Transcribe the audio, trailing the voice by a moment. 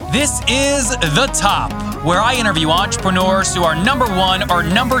This is The Top, where I interview entrepreneurs who are number one or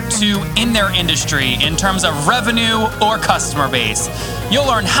number two in their industry in terms of revenue or customer base. You'll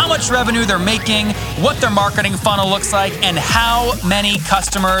learn how much revenue they're making, what their marketing funnel looks like, and how many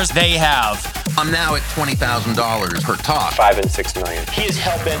customers they have. I'm now at $20,000 per talk. 5 and 6 million. He is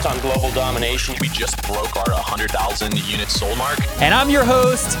hell-bent on global domination. We just broke our 100,000 units sold mark. And I'm your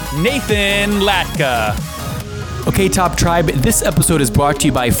host, Nathan Latka. Okay, Top Tribe, this episode is brought to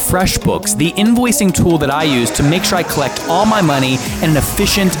you by FreshBooks, the invoicing tool that I use to make sure I collect all my money in an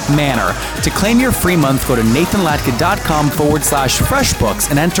efficient manner. To claim your free month, go to nathanlatka.com/FreshBooks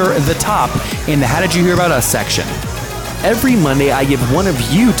and enter The Top in the How Did You Hear About Us section. Every Monday, I give one of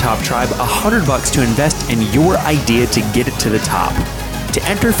you, Top Tribe, $100 to invest in your idea to get it to the top. To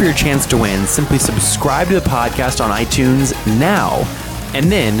enter for your chance to win, simply subscribe to the podcast on iTunes now, and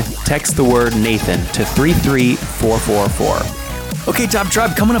then text the word Nathan to 33444. Okay, Top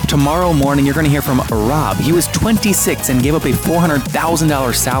Tribe, coming up tomorrow morning, you're going to hear from Rob. He was 26 and gave up a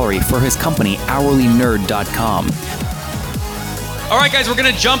 $400,000 salary for his company, hourlynerd.com. All right, guys, we're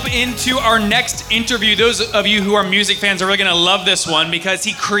going to jump into our next interview. Those of you who are music fans are really going to love this one because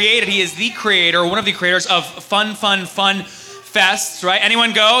he is the creator, one of the creators of Fun Fests, right?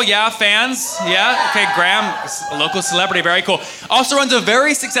 Anyone go? Yeah, fans? Yeah? Okay, Graham, a local celebrity, very cool. Also runs a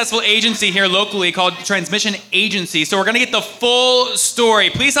very successful agency here locally called Transmission Agency. So we're going to get the full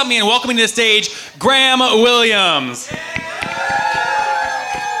story. Please help me in welcoming to the stage, Graham Williams.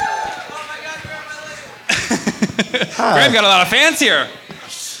 Graham got a lot of fans here.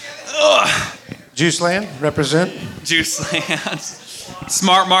 Ugh. Juiceland, represent. Juiceland.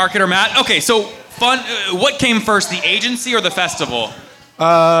 Smart marketer, Matt. Okay, so what came first, the agency or the festival?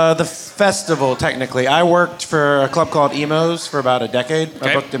 The festival, technically. I worked for a club called Emos for about a decade.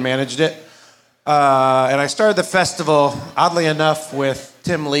 Okay. I booked and managed it. And I started the festival, oddly enough, with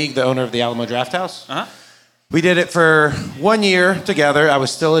Tim League, the owner of the Alamo Drafthouse. Uh-huh. We did it for 1 year together. I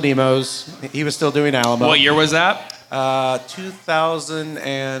was still at Emos. He was still doing Alamo. What year was that?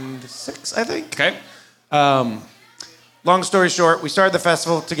 2006, I think. Okay. Long story short, we started the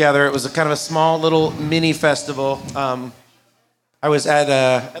festival together. It was a kind of a small little mini festival. I was at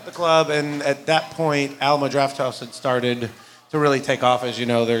the club, and at that point, Alamo Drafthouse had started to really take off. As you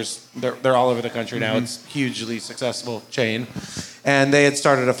know, they're all over the country now. Mm-hmm. It's a hugely successful chain. And they had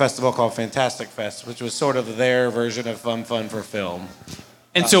started a festival called Fantastic Fest, which was sort of their version of Fun for Film.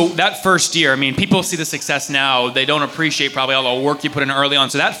 And so that first year, I mean, people see the success now. They don't appreciate probably all the work you put in early on.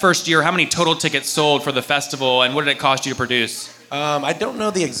 So that first year, how many total tickets sold for the festival, and what did it cost you to produce? I don't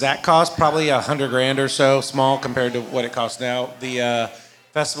know the exact cost, probably $100,000 or so, small compared to what it costs now. The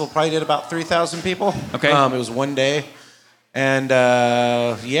festival probably did about 3,000 people. Okay. It was 1 day. And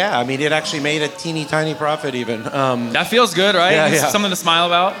yeah, I mean, it actually made a teeny tiny profit even. That feels good, right? Yeah, It's yeah. something to smile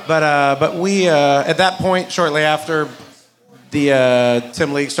about. But we, at that point, shortly after, the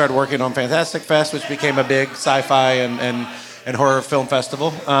Tim League started working on Fantastic Fest, which became a big sci-fi and horror film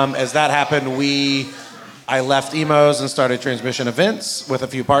festival. As that happened, I left Emos and started Transmission Events with a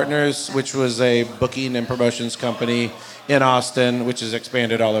few partners, which was a booking and promotions company in Austin, which has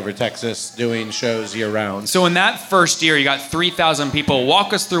expanded all over Texas, doing shows year-round. So in that first year, you got 3,000 people.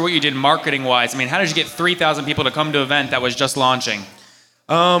 Walk us through what you did marketing-wise. I mean, how did you get 3,000 people to come to an event that was just launching?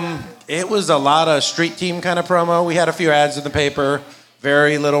 It was a lot of street team kind of promo. We had a few ads in the paper,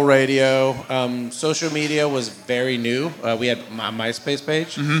 very little radio. Social media was very new. We had my MySpace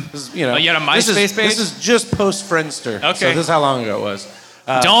page. Mm-hmm. This is, you had a MySpace page? This is just post-Friendster. Okay. So this is how long ago it was.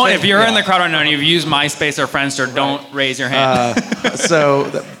 If you're in the crowd right now and you've used MySpace or Friendster, don't raise your hand.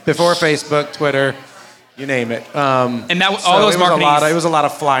 Before Facebook, Twitter, you name it. And that all those marketing. It was a lot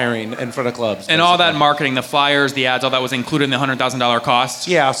of flyering in front of clubs. And all that marketing, the flyers, the ads, all that was included in the $100,000 cost?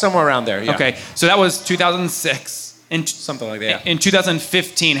 Yeah, somewhere around there. Yeah. Okay, so that was 2006. Something like that. In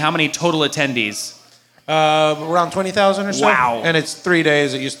 2015, how many total attendees? Around 20,000 or so. Wow. And it's 3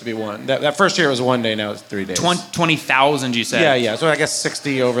 days. It used to be one. That first year it was 1 day. Now it's 3 days. 20,000, you said? Yeah. So I guess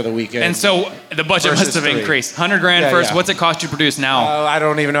 60 over the weekend. And so the budget must have increased. $100,000 first. Yeah. What's it cost you to produce now? I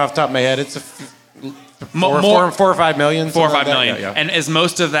don't even know off the top of my head. It's More 4 or 5 million. 4 or 5 like million. Yeah. And is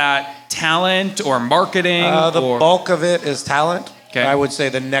most of that talent or marketing? The bulk of it is talent. Okay. I would say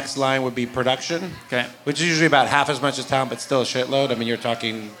the next line would be production. Okay. Which is usually about half as much as talent, but still a shitload. I mean, you're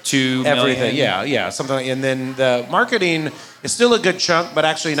talking 2 everything. million. Yeah, something like. And then the marketing is still a good chunk, but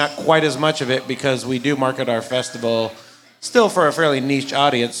actually not quite as much of it because we do market our festival still for a fairly niche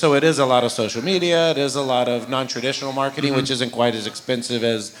audience. So it is a lot of social media. It is a lot of non-traditional marketing, which isn't quite as expensive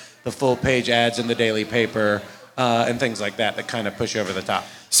as the full page ads in the daily paper. and things like that kind of push you over the top.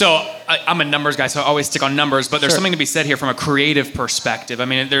 So I'm a numbers guy, so I always stick on numbers, but there's Sure. something to be said here from a creative perspective. I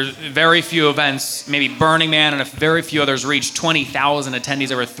mean, there's very few events, maybe Burning Man and very few others reach 20,000 attendees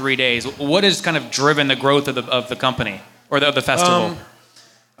over 3 days. What has kind of driven the growth of the company or the festival?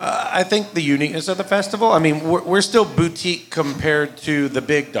 I think the uniqueness of the festival. I mean, we're still boutique compared to the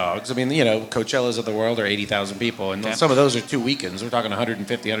big dogs. I mean, Coachellas of the world are 80,000 people, and some of those are 2 weekends. We're talking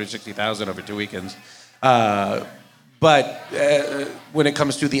 150, 160,000 over 2 weekends. But when it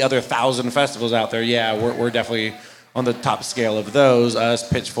comes to the other 1,000 festivals out there, yeah, we're definitely on the top scale of those. Us,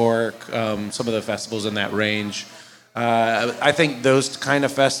 Pitchfork, some of the festivals in that range. I think those kind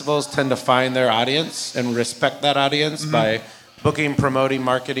of festivals tend to find their audience and respect that audience by booking, promoting,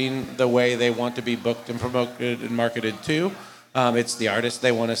 marketing the way they want to be booked and promoted and marketed to. It's the artist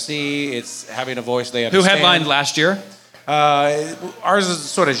they want to see. It's having a voice they Who understand. headlined last year? Ours is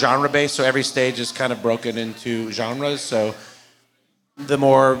sort of genre-based, so every stage is kind of broken into genres. So the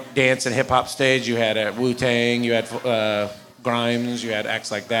more dance and hip-hop stage, you had Wu-Tang, you had Grimes, you had acts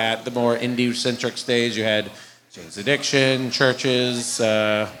like that. The more indie-centric stage, you had Jane's Addiction, Churches,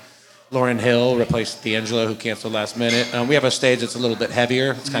 Lauryn Hill replaced D'Angelo, who canceled last minute. We have a stage that's a little bit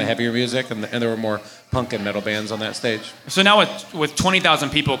heavier. It's kind of heavier music, and there were more punk and metal bands on that stage. So now with 20,000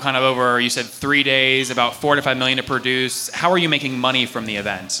 people kind of over, you said 3 days, about $4 to $5 million to produce. How are you making money from the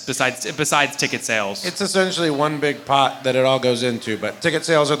event besides ticket sales? It's essentially one big pot that it all goes into, but ticket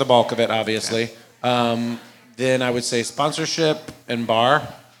sales are the bulk of it, obviously. Then I would say sponsorship and bar.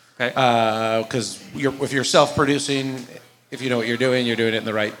 Okay. Because if you're self-producing, if you know what you're doing it in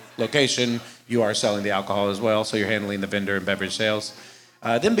the right location, you are selling the alcohol as well, so you're handling the vendor and beverage sales.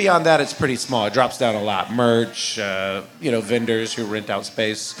 Then beyond that, it's pretty small. It drops down a lot. Merch, vendors who rent out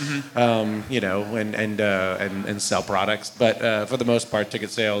space, and sell products. But for the most part, ticket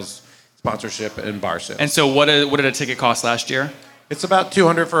sales, sponsorship, and bar sales. And so what did a ticket cost last year? It's about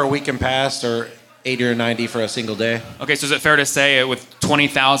 $200 for a weekend pass, or $80 or $90 for a single day. Okay, so is it fair to say with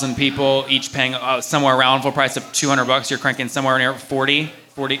 20,000 people each paying somewhere around full price of $200, you're cranking somewhere near 40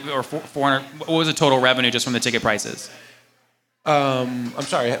 or 400? What was the total revenue just from the ticket prices? I'm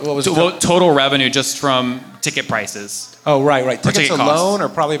sorry, what was total revenue just from ticket prices? Oh, right. Tickets ticket alone costs. are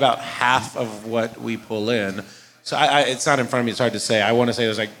probably about half of what we pull in. So it's not in front of me. It's hard to say. I want to say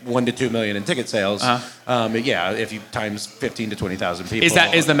there's like 1 to 2 million in ticket sales. If you times 15 to 20,000 people.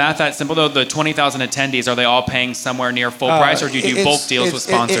 Is the math that simple though? The 20,000 attendees, are they all paying somewhere near full price, or do you do bulk deals with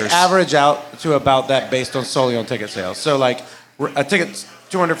sponsors? It average out to about that based solely on ticket sales. So like a ticket's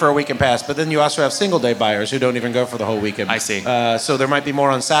 $200 for a weekend pass, but then you also have single day buyers who don't even go for the whole weekend. I see. So there might be more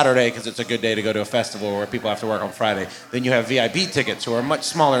on Saturday because it's a good day to go to a festival where people have to work on Friday. Then you have VIP tickets who are a much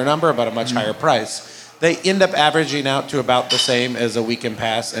smaller number but a much higher price. They end up averaging out to about the same as a weekend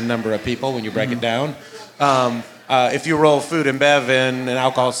pass in number of people when you break it down. If you roll food and bev in and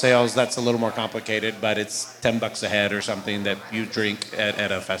alcohol sales, that's a little more complicated, but it's $10 a head or something that you drink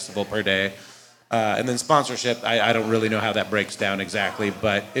at a festival per day. And then sponsorship, I don't really know how that breaks down exactly,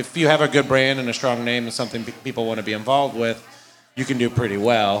 but if you have a good brand and a strong name and something people want to be involved with, you can do pretty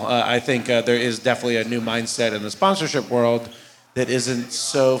well. I think there is definitely a new mindset in the sponsorship world that isn't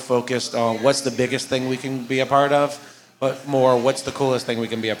so focused on what's the biggest thing we can be a part of, but more what's the coolest thing we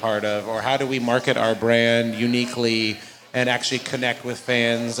can be a part of, or how do we market our brand uniquely and actually connect with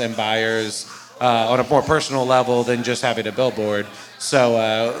fans and buyers on a more personal level than just having a billboard.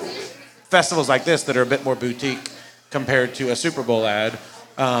 So festivals like this that are a bit more boutique compared to a Super Bowl ad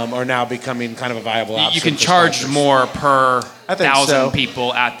are now becoming kind of a viable option. You can for charge sponsors. more per I think 1,000 so.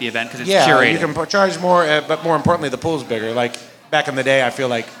 people at the event because it's Yeah, curated. you can charge more, but more importantly, the pool's bigger. Like back in the day, I feel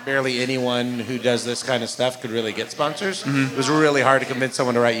like barely anyone who does this kind of stuff could really get sponsors. It was really hard to convince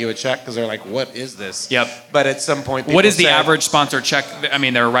someone to write you a check because they're like, "What is this?" Yep. But at some point, What is the people said, average sponsor check? I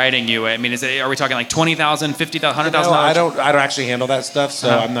mean, they're writing you. I mean, are we talking like $20,000, $50,000, $100,000? I don't actually handle that stuff,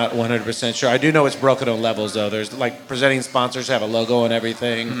 so I'm not 100% sure. I do know it's broken on levels, though. There's like presenting sponsors who have a logo and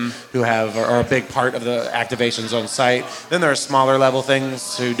everything, who are a big part of the activations on site. Then there are smaller level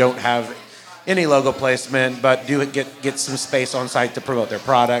things who don't have any logo placement, but do get some space on site to promote their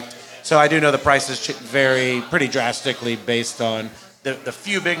product. So I do know the prices vary pretty drastically based on the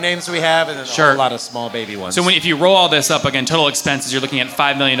few big names we have and then a whole lot of small baby ones. So if you roll all this up, again, total expenses, you're looking at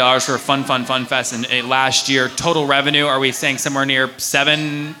 $5 million for a Fun Fest. And last year, total revenue, are we saying somewhere near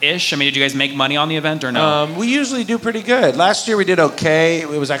 7-ish? I mean, did you guys make money on the event or no? We usually do pretty good. Last year we did okay. It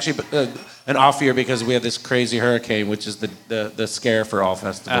was actually an off year because we had this crazy hurricane, which is the scare for all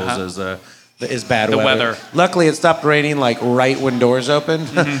festivals. Is is bad The weather. weather. Luckily, it stopped raining like right when doors opened.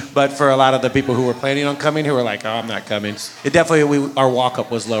 Mm-hmm. But for a lot of the people who were planning on coming, who were like, "Oh, I'm not coming," it definitely our walk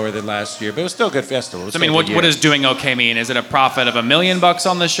up was lower than last year, but it was still a good festival. It was I mean, still a good what year. does doing okay mean? Is it a profit of $1 million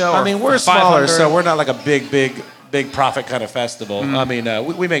on the show? I or mean, we're 500? smaller, so we're not like a big profit kind of festival. Mm-hmm. I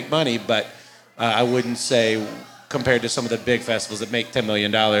mean, we make money, but I wouldn't say compared to some of the big festivals that make $10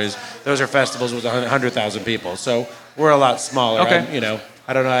 million, those are festivals with 100,000 people. So we're a lot smaller. Okay.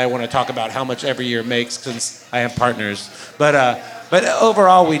 I don't know. I want to talk about how much every year makes since I have partners, but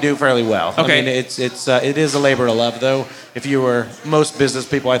overall we do fairly well. Okay. I mean, it is a labor of love, though. If you were most business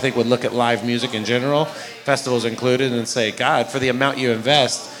people, I think would look at live music in general, festivals included, and say, God, for the amount you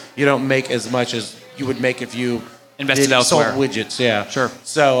invest, you don't make as much as you would make if you Invested elsewhere. sold widgets. Yeah, Sure.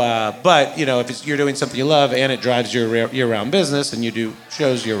 So, but if you're doing something you love and it drives your year-round business, and you do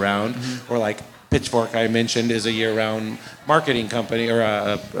shows year-round, or like Pitchfork, I mentioned, is a year-round marketing company or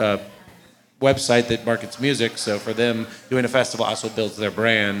a website that markets music. So for them, doing a festival also builds their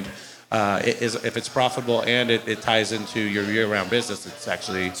brand. If it's profitable and it ties into your year-round business, it's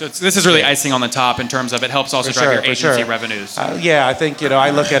actually... So this is really icing on the top in terms of it helps also For drive sure, your for agency sure. revenues. Yeah, I think I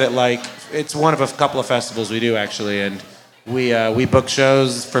look at it like it's one of a couple of festivals we do actually, and we book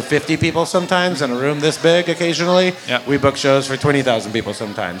shows for 50 people sometimes in a room this big. Occasionally, Yep. we book shows for 20,000 people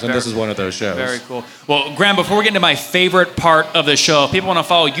sometimes, and this is one of those shows. Very cool. Well, Graham, before we get into my favorite part of the show, if people want to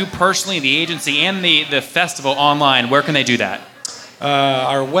follow you personally, the agency, and the festival online, where can they do that?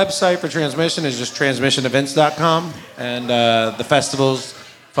 Our website for transmission is just transmissionevents.com, and the festivals,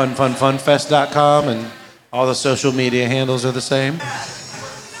 funfest.com, and all the social media handles are the same.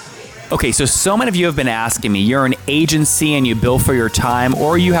 Okay, so many of you have been asking me, you're an agency and you bill for your time,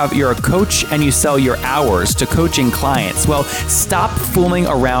 or you're a coach and you sell your hours to coaching clients. Well, stop fooling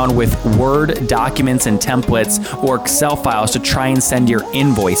around with Word documents and templates or Excel files to try and send your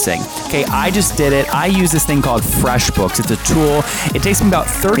invoicing. Okay, I just did it. I use this thing called FreshBooks. It's a tool. It takes me about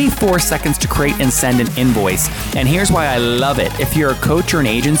 34 seconds to create and send an invoice. And here's why I love it. If you're a coach or an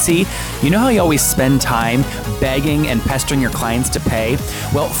agency, you know how you always spend time begging and pestering your clients to pay?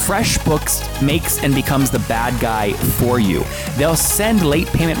 Well, FreshBooks makes and becomes the bad guy for you. They'll send late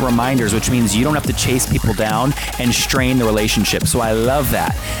payment reminders, which means you don't have to chase people down and strain the relationship. So I love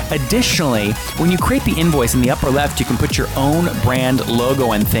that. Additionally, when you create the invoice in the upper left, you can put your own brand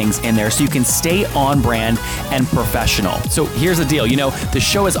logo and things in there so you can stay on brand and professional. So here's the deal. The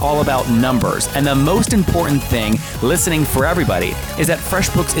show is all about numbers. And the most important thing, listening for everybody, is that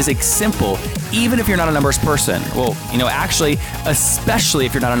FreshBooks is simple, even if you're not a numbers person. Well, actually, especially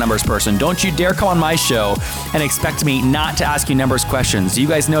if you're not a numbers person. Don't you dare come on my show and expect me not to ask you numbers questions. You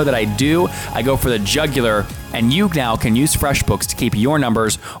guys know that I do. I go for the jugular, and you now can use FreshBooks to keep your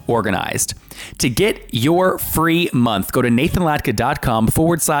numbers organized. To get your free month, go to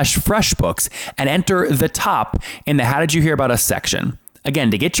nathanlatka.com/FreshBooks and enter the top in the How Did You Hear About Us section.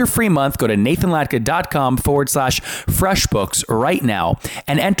 Again, to get your free month, go to nathanlatka.com/FreshBooks right now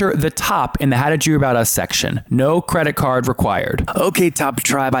and enter the top in the How Did You Hear About Us section. No credit card required. Okay, Top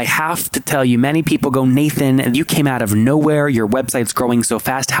Tribe, I have to tell you, many people go, Nathan, you came out of nowhere. Your website's growing so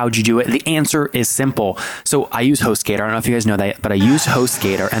fast. How'd you do it? The answer is simple. So I use HostGator. I don't know if you guys know that, but I use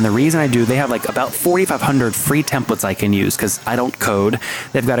HostGator. And the reason I do, they have like about 4,500 free templates I can use because I don't code.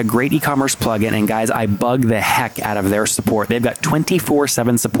 They've got a great e-commerce plugin. And guys, I bug the heck out of their support. They've got 24/7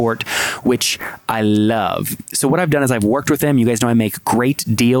 support, which I love. So what I've done is I've worked with them. You guys know I make great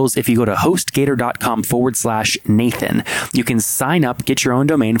deals. If you go to hostgator.com/Nathan, you can sign up, get your own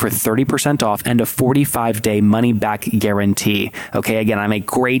domain for 30% off and a 45-day money-back guarantee. Okay, again, I make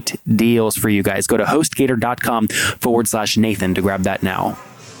great deals for you guys. Go to hostgator.com/Nathan to grab that now.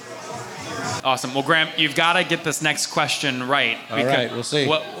 Awesome. Well, Graham, you've got to get this next question right. All right, we'll see.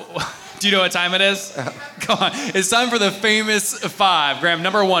 Do you know what time it is? Come on. It's time for the famous five. Graham,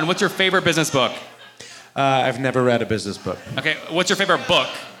 number one, what's your favorite business book? I've never read a business book. Okay, what's your favorite book?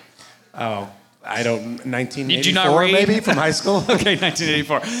 Oh, I don't. 1984 Did you not read? Maybe from high school. Okay,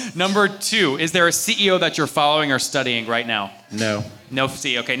 1984. Number two, is there a CEO that you're following or studying right now? No. No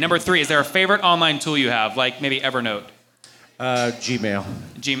CEO. Okay, number three, is there a favorite online tool you have, like maybe Evernote? Gmail.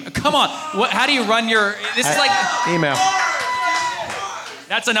 Come on. How do you run your... This is like... Email.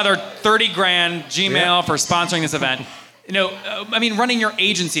 That's another 30 grand Gmail for sponsoring this event. Running your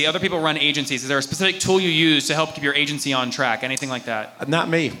agency, other people run agencies. Is there a specific tool you use to help keep your agency on track? Anything like that? Not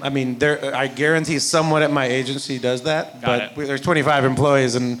me. I mean, I guarantee someone at my agency does that. Got There's 25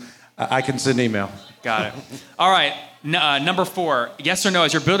 employees, and I can send email. Got it. All right. Number four, yes or no,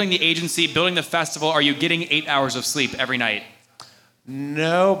 as you're building the agency, building the festival, are you getting 8 hours of sleep every night?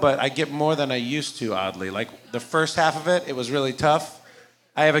 No, but I get more than I used to, oddly. Like, the first half of it was really tough.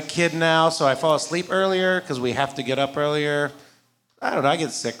 I have a kid now, so I fall asleep earlier because we have to get up earlier. I don't know. I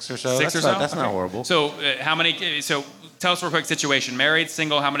get 6 or so. Six That's or not, so? That's Okay. not horrible. So how many? So tell us real quick situation. Married,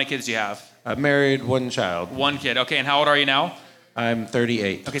 single. How many kids do you have? I'm married, 1 child. 1 kid. Okay, and how old are you now? I'm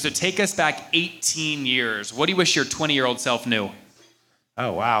 38. Okay, so take us back 18 years. What do you wish your 20-year-old self knew?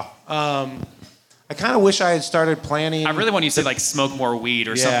 Oh, wow. I kind of wish I had started planning. I really want you to say, like, smoke more weed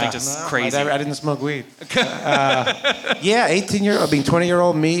or something just No, crazy. I didn't smoke weed. 18-year-old,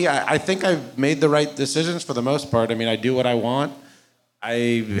 20-year-old me, I think I've made the right decisions for the most part. I mean, I do what I want.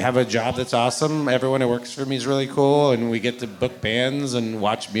 I have a job that's awesome. Everyone who works for me is really cool, and we get to book bands and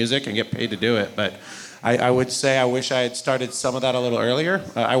watch music and get paid to do it. But I would say I wish I had started some of that a little earlier.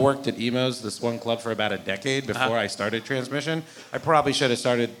 I worked at Emos, this one club, for about a decade before I started Transmission. I probably should have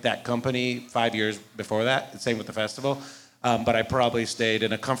started that company 5 years before that. Same with the festival. But I probably stayed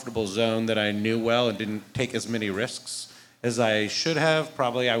in a comfortable zone that I knew well and didn't take as many risks as I should have.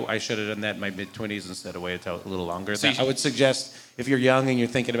 Probably I should have done that in my mid-20s instead of waited a little longer. So I would suggest if you're young and you're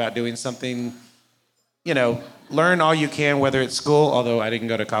thinking about doing something, learn all you can, whether it's school, although I didn't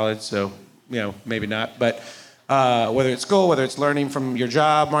go to college, so, maybe not. But whether it's school, whether it's learning from your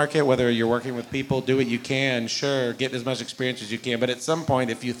job market, whether you're working with people, do what you can. Sure, get as much experience as you can. But at some point,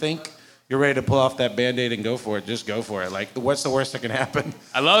 if you think you're ready to pull off that Band-Aid and go for it, just go for it. Like, what's the worst that can happen?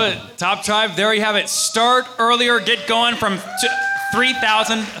 I love it. Top Tribe, there you have it. Start earlier, get going from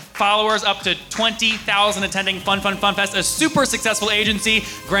 3,000 followers up to 20,000 attending Fun Fest, a super successful agency.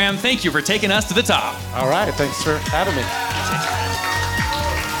 Graham, thank you for taking us to the top. All right, thanks for having me.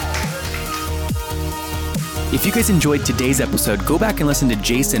 If you guys enjoyed today's episode, go back and listen to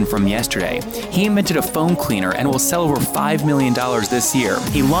Jason from yesterday. He invented a phone cleaner and will sell over $5 million this year.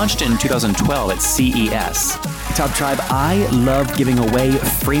 He launched it in 2012 at CES. Top Tribe, I love giving away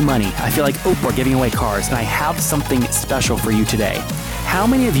free money. I feel like Oprah giving away cars, and I have something special for you today. How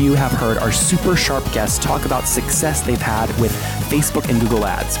many of you have heard our super sharp guests talk about success they've had with Facebook and Google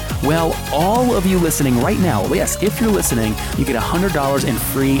Ads? Well, all of you listening right now, yes, if you're listening, you get $100 in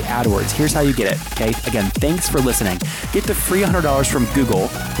free AdWords. Here's how you get it, okay? Again, thanks for listening. Get the free $100 from Google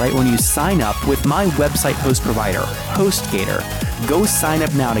right when you sign up with my website host provider, HostGator. Go sign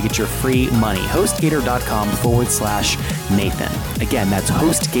up now to get your free money. HostGator.com/Nathan. Again, that's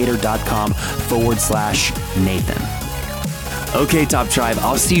HostGator.com/Nathan. Okay, Top Tribe,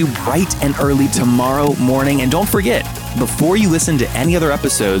 I'll see you bright and early tomorrow morning. And don't forget, before you listen to any other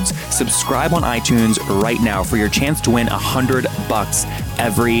episodes, subscribe on iTunes right now for your chance to win $100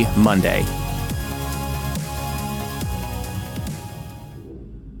 every Monday.